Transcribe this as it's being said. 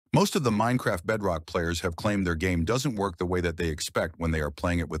Most of the Minecraft Bedrock players have claimed their game doesn't work the way that they expect when they are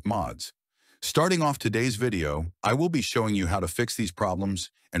playing it with mods. Starting off today's video, I will be showing you how to fix these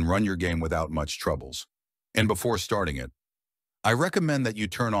problems and run your game without much troubles. And before starting it, I recommend that you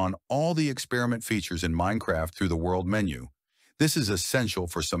turn on all the experiment features in Minecraft through the world menu. This is essential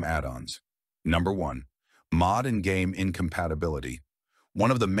for some add-ons. Number 1. Mod and game incompatibility.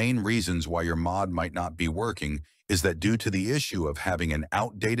 One of the main reasons why your mod might not be working is that due to the issue of having an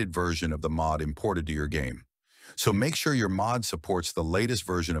outdated version of the mod imported to your game. So make sure your mod supports the latest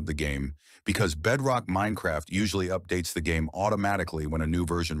version of the game because Bedrock Minecraft usually updates the game automatically when a new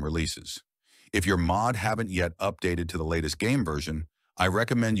version releases. If your mod haven't yet updated to the latest game version, I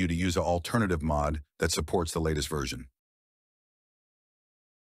recommend you to use an alternative mod that supports the latest version.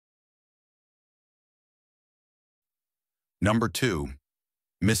 Number 2.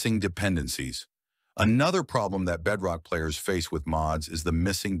 Missing dependencies. Another problem that Bedrock players face with mods is the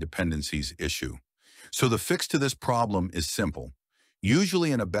missing dependencies issue. So the fix to this problem is simple.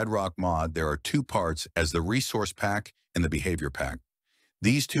 Usually in a Bedrock mod, there are two parts as the resource pack and the behavior pack.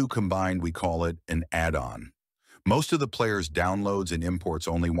 These two combined, we call it an add-on. Most of the players downloads and imports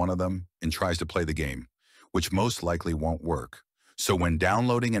only one of them and tries to play the game, which most likely won't work. So when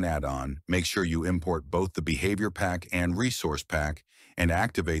downloading an add-on, make sure you import both the behavior pack and resource pack and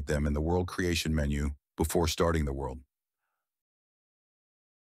activate them in the world creation menu before starting the world.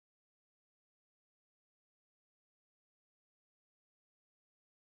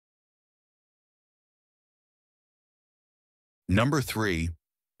 Number 3,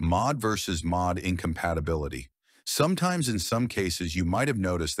 mod versus mod incompatibility. Sometimes in some cases, you might have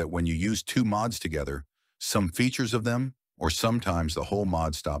noticed that when you use two mods together, some features of them, or sometimes the whole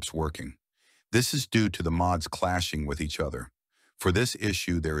mod stops working. This is due to the mods clashing with each other. For this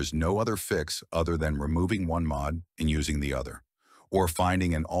issue, there is no other fix other than removing one mod and using the other, or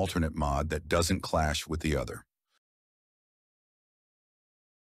finding an alternate mod that doesn't clash with the other.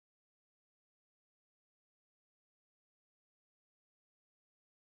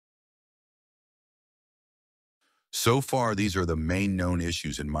 So far, these are the main known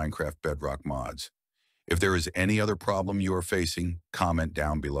issues in Minecraft Bedrock mods. If there is any other problem you are facing, comment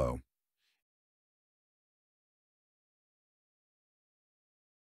down below.